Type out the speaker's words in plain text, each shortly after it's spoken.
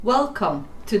Welcome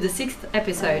to the 6th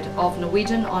episode of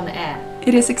Norwegian on Air.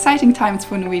 It is exciting times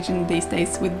for Norwegian these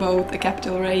days, with both a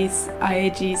capital raise,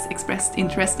 IAG's expressed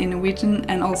interest in Norwegian,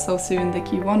 and also soon the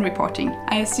Q1 reporting.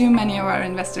 I assume many of our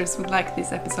investors would like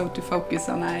this episode to focus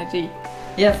on IAG.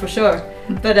 Yeah, for sure.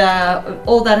 But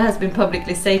all that has been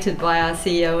publicly stated by our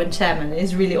CEO and chairman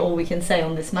is really all we can say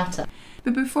on this matter.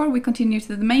 But before we continue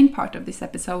to the main part of this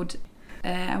episode,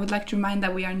 I would like to remind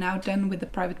that we are now done with the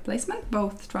private placement,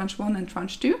 both tranche 1 and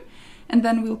tranche 2, and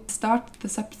then we'll start the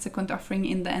subsequent offering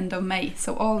in the end of May.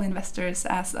 So all investors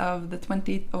as of the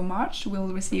 20th of March will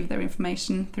receive their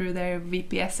information through their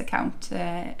VPS account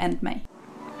end May.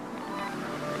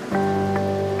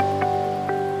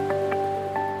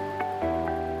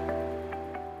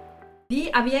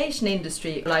 The aviation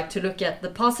industry like to look at the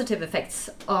positive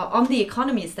effects on the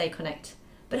economies they connect.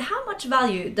 But how much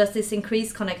value does this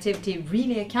increased connectivity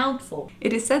really account for?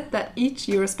 It is said that each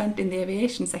euro spent in the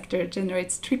aviation sector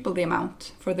generates triple the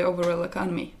amount for the overall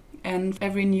economy. And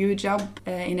every new job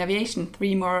in aviation,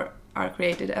 3 more are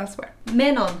created elsewhere.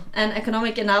 Menon, an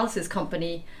economic analysis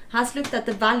company, has looked at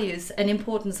the values and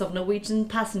importance of Norwegian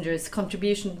passengers'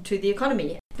 contribution to the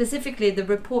economy. Specifically, the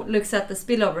report looks at the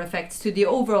spillover effects to the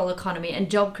overall economy and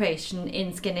job creation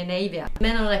in Scandinavia.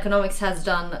 Menon Economics has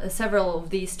done several of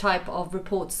these type of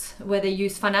reports where they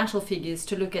use financial figures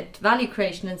to look at value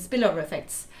creation and spillover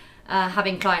effects,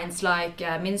 having clients like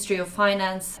Ministry of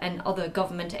Finance and other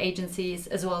government agencies,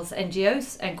 as well as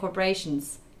NGOs and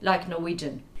corporations like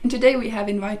Norwegian. And today we have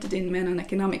invited in Menon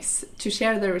Economics to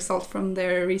share the result from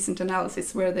their recent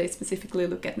analysis where they specifically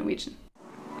look at Norwegian.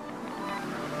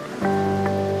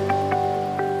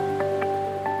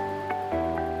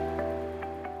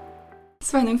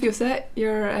 Sveinung Fjose,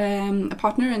 you're a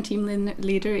partner and team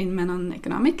leader in Menon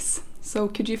Economics. So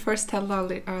could you first tell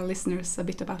our listeners a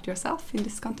bit about yourself in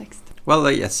this context? Well,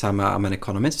 yes, I'm an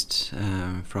economist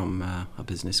from a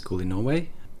business school in Norway.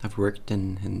 I've worked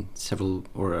in several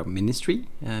or a ministry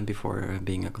before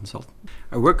being a consultant.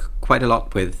 I work quite a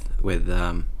lot with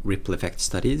ripple effect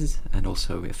studies and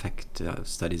also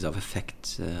studies of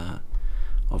effect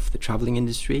of the traveling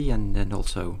industry and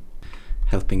also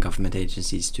helping government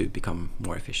agencies to become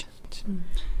more efficient.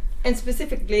 And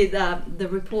specifically the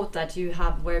report that you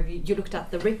have where you looked at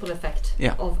the ripple effect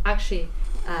of actually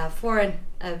foreign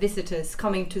visitors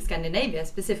coming to Scandinavia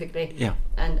specifically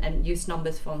and use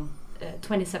numbers from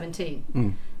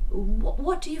 2017.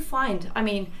 What do you find? I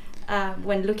mean,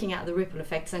 when looking at the ripple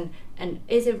effects and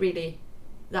is it really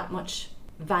that much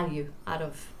value out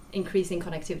of increasing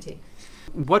connectivity?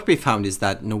 What we found is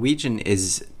that Norwegian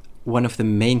is one of the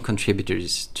main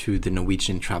contributors to the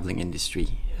Norwegian traveling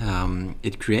industry.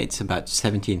 It creates about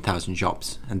 17,000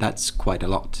 jobs, and that's quite a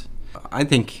lot. I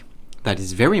think that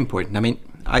is very important. I mean,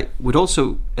 I would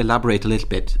also elaborate a little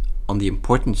bit on the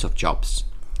importance of jobs,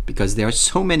 because there are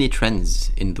so many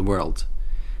trends in the world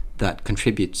that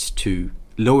contributes to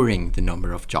lowering the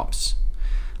number of jobs,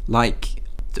 like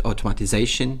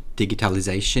automatization,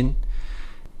 digitalization,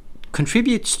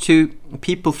 contributes to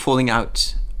people falling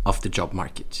out of the job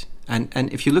market.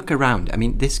 And if you look around, I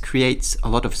mean, this creates a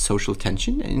lot of social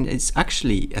tension and it's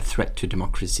actually a threat to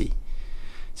democracy.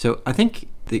 So I think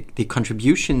the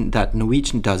contribution that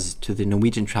Norwegian does to the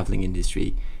Norwegian traveling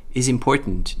industry is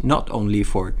important, not only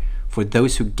for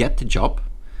those who get the job,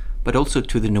 but also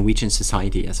to the Norwegian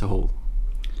society as a whole.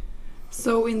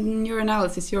 So in your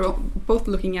analysis, you're both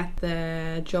looking at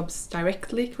the jobs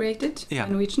directly created by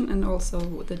Norwegian and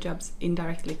also the jobs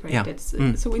indirectly created.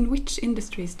 So in which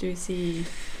industries do you see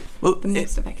the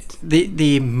most effect?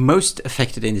 The most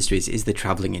affected industries is the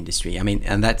traveling industry. I mean,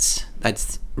 and that's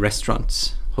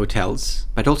restaurants, hotels,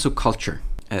 but also culture.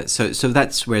 So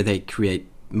that's where they create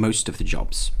most of the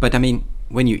jobs. But I mean,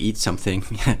 when you eat something,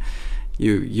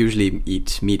 you usually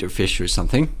eat meat or fish or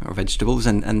something, or vegetables,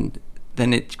 and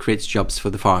then it creates jobs for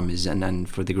the farmers and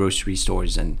for the grocery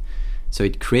stores, and so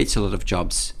it creates a lot of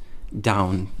jobs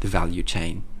down the value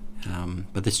chain.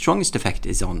 But the strongest effect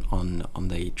is on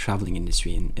the traveling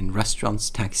industry in restaurants,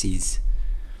 taxis,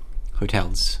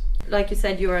 hotels. Like you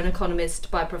said, you're an economist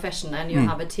by profession, and you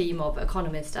have a team of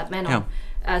economists at Menon.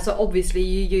 So obviously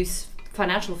you use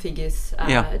financial figures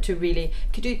to really.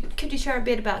 Could you share a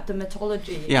bit about the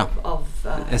methodology of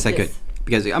yes, I could.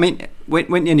 Because I mean,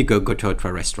 when you go to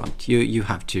a restaurant, you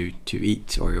have to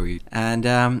eat and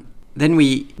then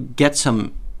we get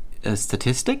some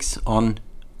statistics on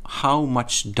how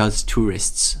much does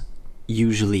tourists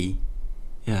usually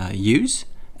use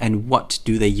and what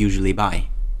do they usually buy.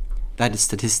 That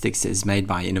statistics is made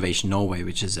by Innovation Norway,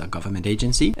 which is a government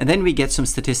agency. And then we get some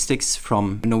statistics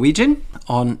from Norwegian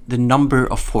on the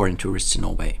number of foreign tourists in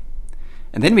Norway.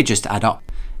 And then we just add up.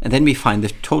 And then we find the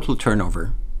total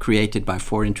turnover created by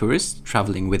foreign tourists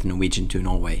traveling with Norwegian to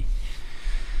Norway.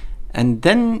 And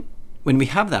then when we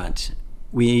have that,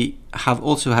 we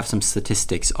also have some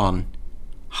statistics on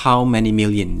how many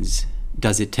millions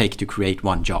does it take to create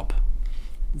one job.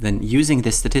 Then using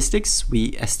the statistics,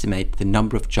 we estimate the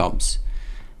number of jobs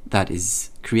that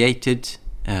is created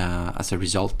as a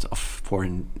result of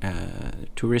foreign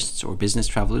tourists or business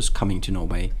travelers coming to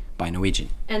Norway by Norwegian.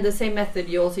 And the same method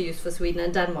you also use for Sweden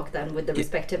and Denmark then, with the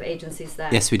respective agencies there?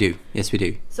 Yes, we do. Yes, we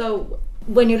do. So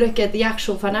when you look at the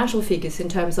actual financial figures in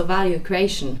terms of value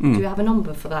creation, do you have a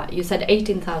number for that? You said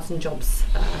 18,000 jobs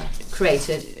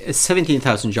created.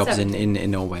 17,000 jobs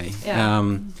in Norway.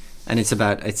 Yeah. And it's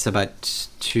about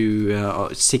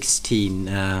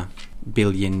 16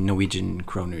 billion Norwegian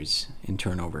kroners in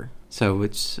turnover. So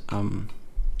it's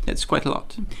quite a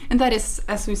lot. And that is,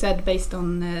 as we said, based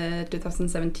on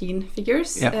 2017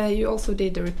 figures. Yeah. You also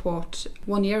did a report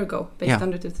 1 year ago based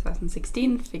on the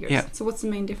 2016 figures. Yeah. So what's the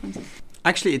main difference?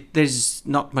 Actually, there's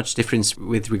not much difference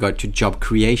with regard to job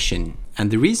creation. And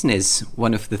the reason is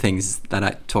one of the things that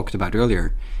I talked about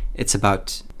earlier. It's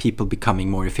about people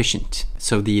becoming more efficient.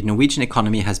 So the Norwegian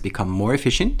economy has become more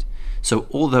efficient. So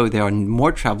although there are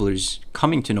more travelers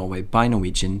coming to Norway by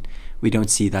Norwegian, we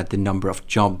don't see that the number of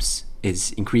jobs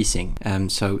is increasing.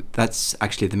 So that's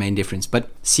actually the main difference. But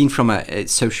seen from a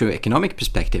socio-economic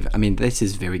perspective, I mean, this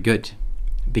is very good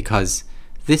because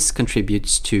this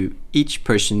contributes to each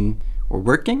person or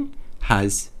working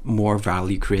has more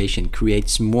value creation,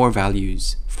 creates more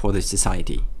values for the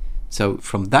society. So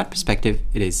from that perspective,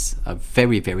 it is a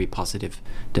very, very positive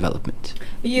development.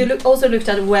 You also looked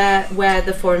at where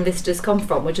the foreign visitors come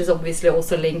from, which is obviously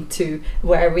also linked to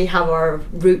where we have our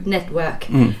route network.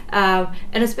 And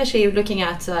especially looking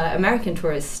at American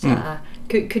tourists,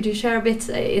 could you share a bit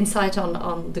insight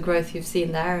on the growth you've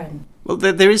seen there? Well,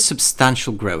 there is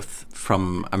substantial growth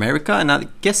from America, and I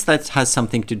guess that has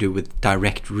something to do with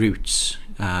direct routes.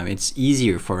 It's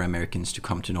easier for Americans to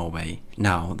come to Norway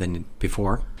now than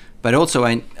before. But also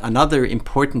another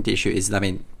important issue is that, I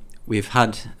mean, we've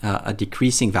had a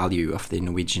decreasing value of the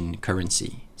Norwegian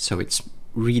currency. So it's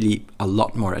really a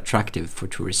lot more attractive for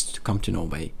tourists to come to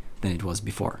Norway than it was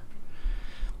before.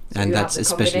 So and you that's have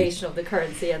the especially combination of the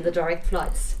currency and the direct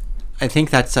flights. I think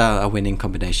that's a winning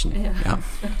combination. Yeah.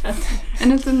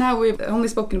 And until now, we've only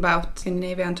spoken about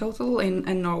Scandinavia in total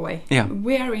and Norway. Yeah.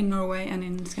 Where in Norway and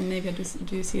in Scandinavia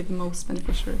do you see the most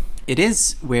beneficiary? It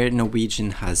is where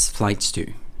Norwegian has flights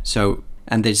to. So,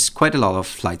 and there's quite a lot of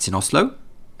flights in Oslo.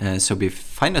 So we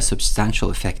find a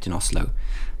substantial effect in Oslo.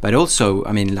 But also,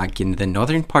 I mean, like in the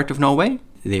northern part of Norway,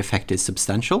 the effect is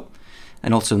substantial.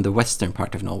 And also in the western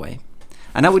part of Norway.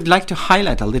 And I would like to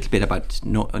highlight a little bit about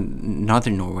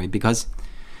northern Norway because,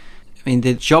 I mean,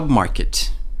 the job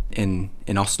market in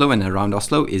Oslo and around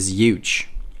Oslo is huge.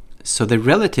 So the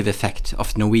relative effect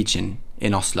of Norwegian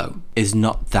in Oslo is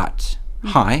not that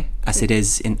high as it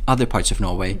is in other parts of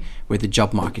Norway where the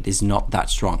job market is not that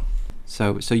strong.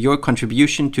 So your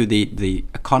contribution to the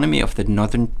economy of the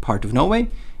northern part of Norway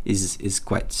is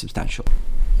quite substantial.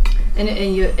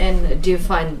 And do you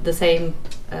find the same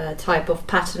type of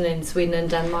pattern in Sweden and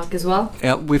Denmark as well?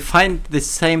 We find the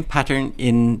same pattern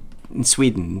in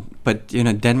Sweden, but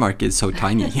Denmark is so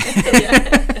tiny.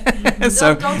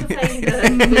 So don't say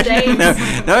the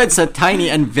Danes. No, it's a tiny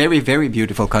and very, very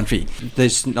beautiful country.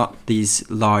 There's not these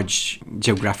large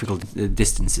geographical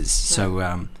distances,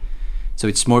 so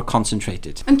it's more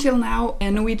concentrated. Until now,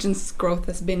 Norwegian's growth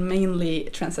has been mainly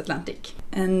transatlantic.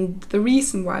 And the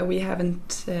reason why we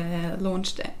haven't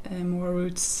launched more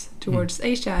routes towards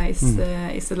Asia is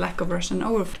the lack of Russian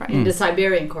overflight. In the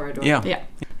Siberian corridor. Yeah.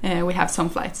 We have some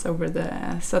flights over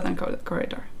the southern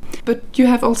corridor. But you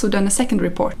have also done a second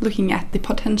report looking at the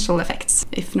potential effects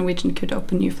if Norwegian could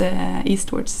open new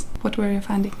eastwards. What were your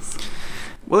findings?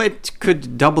 Well, it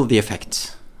could double the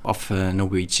effect of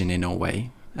Norwegian in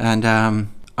Norway. And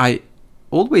I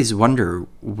always wonder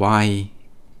why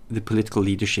the political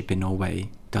leadership in Norway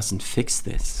doesn't fix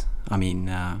this. I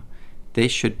mean, they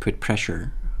should put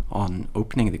pressure on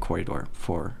opening the corridor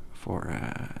for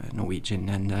Norwegian,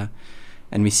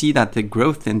 and we see that the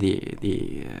growth in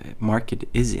the market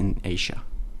is in Asia.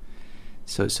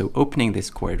 So opening this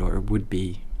corridor would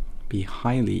be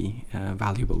highly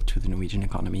valuable to the Norwegian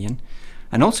economy,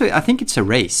 and also I think it's a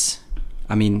race.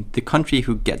 I mean, the country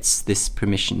who gets this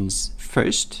permissions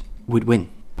first would win.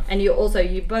 And you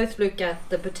both look at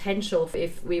the potential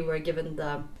if we were given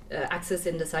the access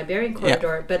in the Siberian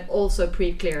corridor, but also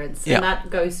pre-clearance, and that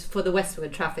goes for the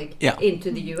westward traffic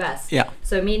into the US.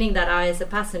 So meaning that I, as a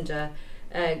passenger,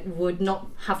 would not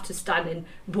have to stand in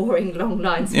boring long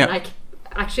lines when I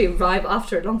actually arrive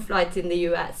after a long flight in the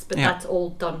US, but that's all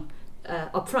done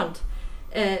upfront.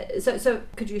 So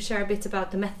could you share a bit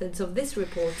about the methods of this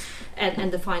report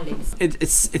and the findings?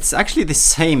 It's actually the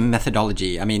same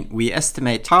methodology. I mean, we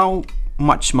estimate how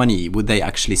much money would they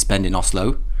actually spend in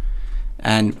Oslo,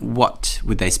 and what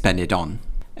would they spend it on.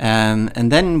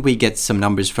 And then we get some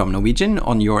numbers from Norwegian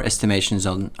on your estimations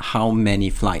on how many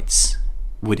flights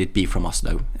would it be from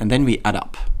Oslo. And then we add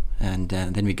up, and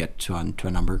then we get to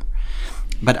a number.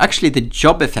 But actually the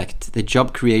job effect, the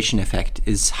job creation effect,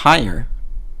 is higher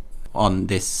on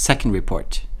this second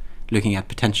report, looking at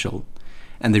potential.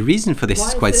 And the reason for this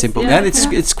is quite simple. Yeah.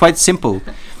 It's quite simple.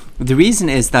 The reason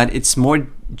is that it's more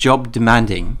job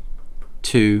demanding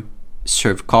to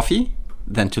serve coffee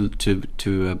than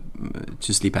to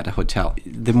sleep at a hotel.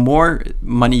 The more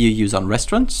money you use on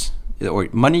restaurants, or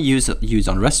money used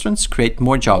on restaurants, create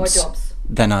more jobs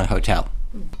than on a hotel.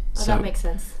 So that makes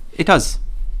sense. It does.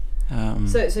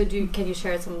 So can you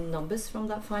share some numbers from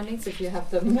that findings if you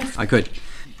have them? I could.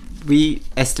 We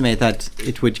estimate that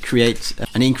it would create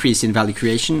an increase in value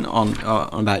creation on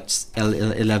about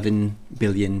 11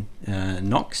 billion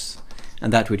NOK,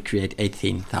 and that would create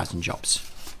 18,000 jobs.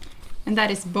 And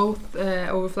that is both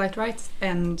overflight rights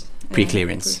and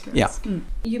pre-clearance. Yeah. Mm.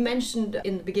 You mentioned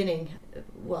in the beginning,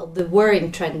 the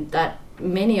worrying trend that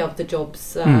many of the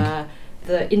jobs, the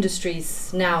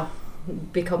industries now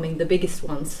becoming the biggest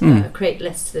ones, create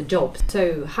less jobs.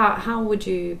 So how would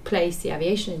you place the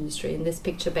aviation industry in this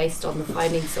picture based on the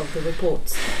findings of the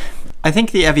reports? I think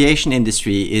the aviation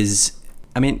industry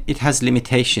it has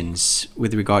limitations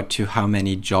with regard to how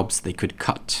many jobs they could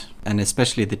cut, and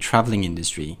especially the traveling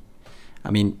industry. I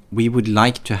mean, we would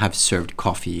like to have served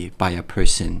coffee by a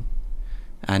person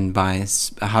and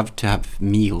have to have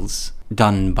meals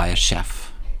done by a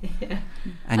chef. Yeah.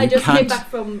 And I just came back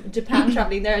from Japan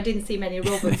traveling there. I didn't see many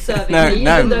robots serving me.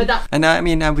 No. Even though that. And I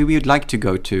mean, we would like to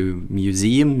go to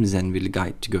museums, and we'd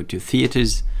like to go to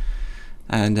theaters.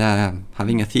 And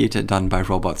having a theater done by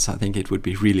robots, I think it would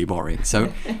be really boring.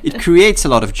 So it creates a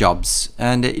lot of jobs,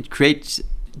 and it creates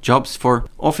jobs for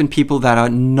often people that are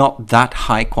not that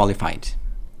high qualified.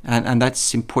 And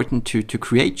that's important to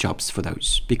create jobs for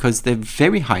those, because they're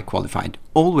very high qualified,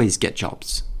 always get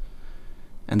jobs.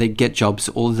 And they get jobs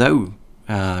although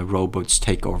robots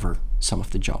take over some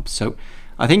of the jobs. So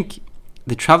I think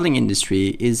the traveling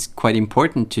industry is quite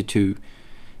important to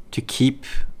keep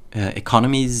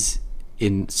economies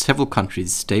in several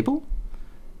countries stable,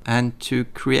 and to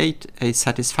create a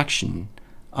satisfaction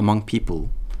among people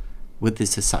with the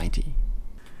society.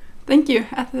 Thank you.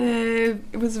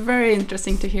 It was very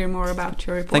interesting to hear more about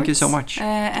your reports. Thank you so much.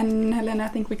 And Helena, I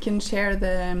think we can share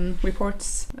the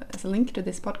reports as a link to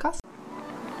this podcast.